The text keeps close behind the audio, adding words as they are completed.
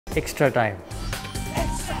extra time.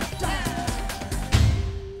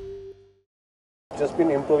 Just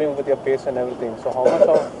been improving with your pace and everything. So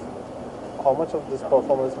how much of this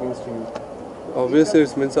performance means to you? Obviously,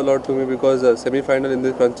 it means a lot to me because semi-final in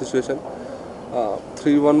this crunch situation,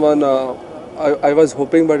 3-1-1. I was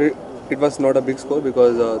hoping, but it was not a big score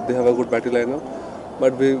because they have a good batting lineup.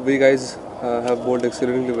 But we guys have bowled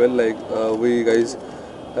exceedingly well. Like we guys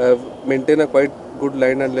have maintained a quite good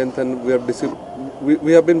line and length, and we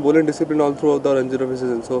have been bowling discipline all throughout the Ranji Trophy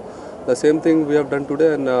season. So the same thing we have done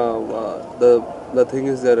today, and the thing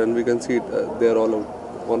is there, and we can see it. They are all out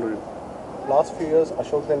already. Last few years,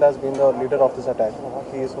 Ashok Tenda has been the leader of this attack.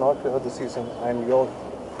 He is not here this season, and you're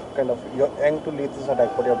young to lead this attack,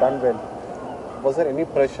 but you've done well. Was there any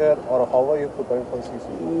pressure, or how were you preparing for the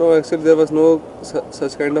season? No, actually there was no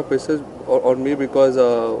such kind of pressure on me because,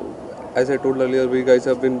 as I told earlier, we guys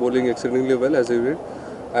have been bowling exceedingly well as we did,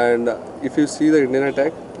 and if you see the Indian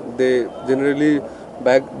attack, they generally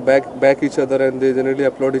back each other and they generally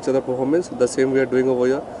applaud each other performance. The same we are doing over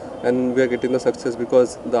here, and we are getting the success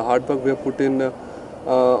because the hard work we have put in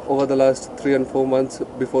over the last 3 and 4 months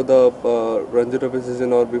before the Ranji Trophy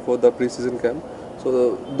season or before the pre-season camp.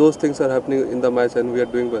 So those things are happening in the match, and we are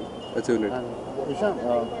doing well as a unit. And Ishan,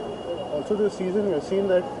 also this season you have seen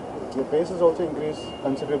that your pace has also increased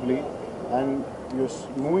considerably, and you're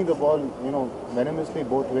moving the ball, venomously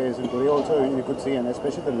both ways. And today also you could see, and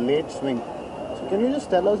especially the late swing. So can you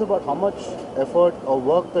just tell us about how much effort or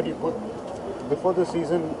work that you put before the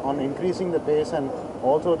season on increasing the pace and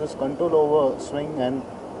also this control over swing and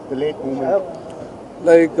the late movement?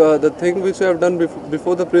 Like the thing which we have done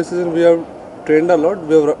before the pre-season, we have trained a lot.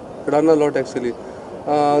 We have run a lot actually.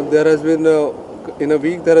 There has been in a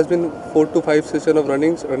week there has been 4 to 5 session of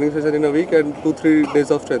running session in a week and 2-3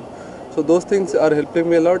 days of strength. So those things are helping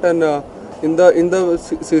me a lot. And in the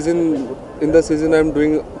season I'm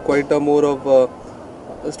doing quite a more of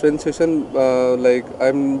strength session. Like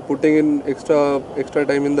I'm putting in extra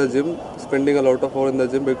time in the gym, spending a lot of hours in the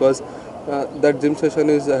gym because that gym session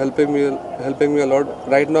is helping me a lot.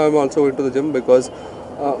 Right now I'm also going to the gym because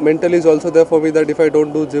mentally is also there for me that if I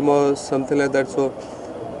don't do gym or something like that, so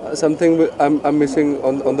something I'm missing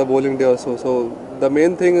on the bowling day also. So the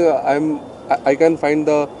main thing I can find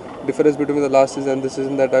the difference between the last season and this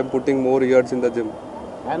season that I'm putting more yards in the gym.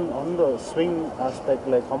 And on the swing aspect,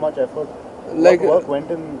 like how much effort, like work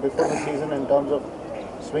went in before the season in terms of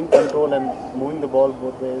swing control and moving the ball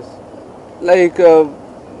both ways? Like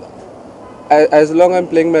as long I'm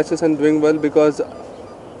playing matches and doing well, because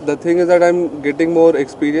the thing is that I'm getting more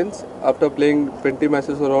experience after playing 20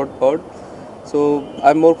 matches or odd. So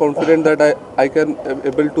I'm more confident that I can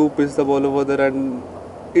able to pitch the ball over there, and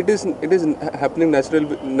it is happening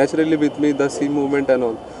naturally with me, the seam movement and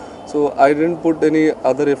all. So I didn't put any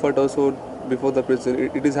other effort also before the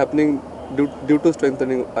preseason. It is happening due to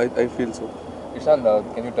strengthening. I feel so. Ishan,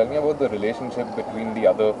 can you tell me about the relationship between the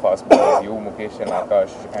other fast bowlers, you, Mukesh and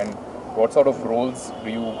Akash, and what sort of roles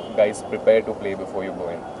do you guys prepare to play before you go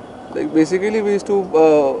in? Like basically we used to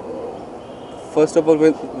first of all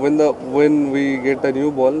when we get a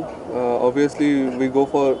new ball, obviously we go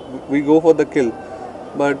for the kill.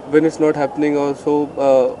 But when it's not happening also,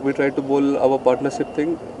 we try to bowl our partnership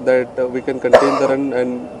thing that we can contain the run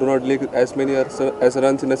and do not leak as many as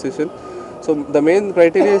runs in a session. So the main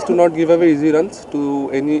criteria is to not give away easy runs to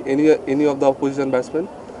any of the opposition batsmen,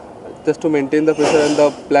 just to maintain the pressure and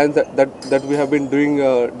the plans that we have been doing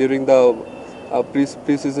during the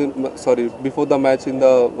pre-season. Before the match in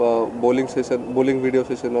the bowling video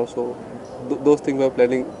session also. Those things we are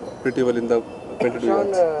planning pretty well in the 22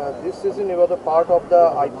 yards. This season you were the part of the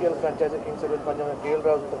IPL franchise Kings 11 Punjab and KL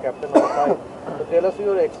Rahul was the captain of the side. So tell us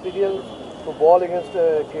your experience to bowl against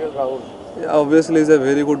KL Rahul. Yeah, obviously he's a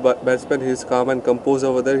very good batsman. He's calm and composed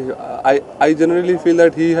over there. I generally feel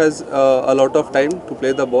that he has a lot of time to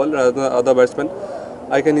play the ball rather than other batsmen.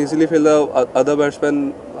 I can easily feel the other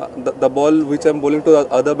batsmen, the ball which I'm bowling to the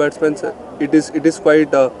other batsmen, it is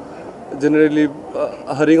quite generally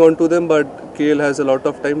hurrying on to them, but KL has a lot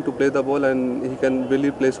of time to play the ball and he can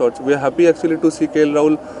really play shots. We are happy actually to see KL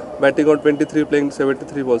Rahul batting on 23, playing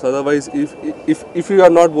 73 balls. Otherwise, if you are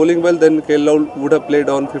not bowling well, then KL Rahul would have played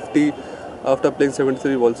on 50 after playing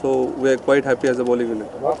 73 balls. So we are quite happy as a bowling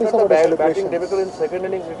unit. After the batting debacle in second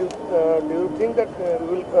innings, do you think that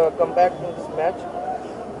we will come back in this match?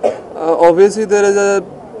 Obviously, there is a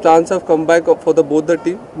chance of comeback for both the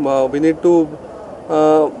team. We need to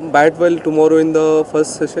bat well tomorrow in the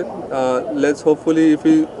first session. Let's hopefully if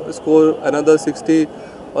we score another 60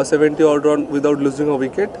 or 70 odd run without losing a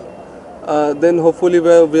wicket, then hopefully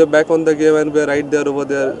we are back on the game and we are right there over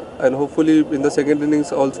there. And hopefully in the second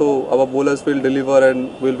innings also our bowlers will deliver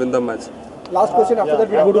and we'll win the match. Last question, after that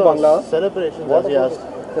we'll go to Bangla. Celebrations, as he asked.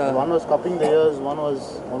 One was cupping the ears, one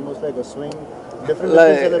was almost like a swing. Different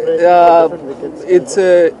celebrations, different wickets. It's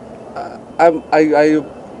I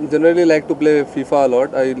generally like to play FIFA a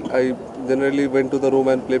lot. I generally went to the room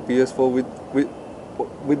and play PS4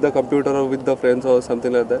 with the computer or with the friends or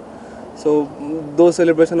something like that. So those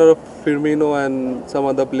celebrations are of Firmino and some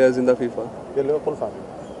other players in the FIFA. You're Liverpool fan.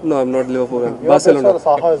 No, I'm not Liverpool. I'm You're Barcelona. best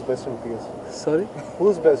or Saha is best in PS? Sorry?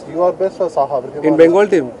 Who's best? You are best or Saha? In Bengal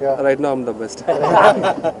team? Yeah. Right now I'm the best.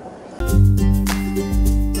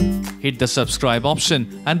 Hit the subscribe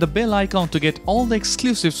option and the bell icon to get all the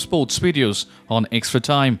exclusive sports videos on Extra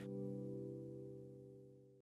Time.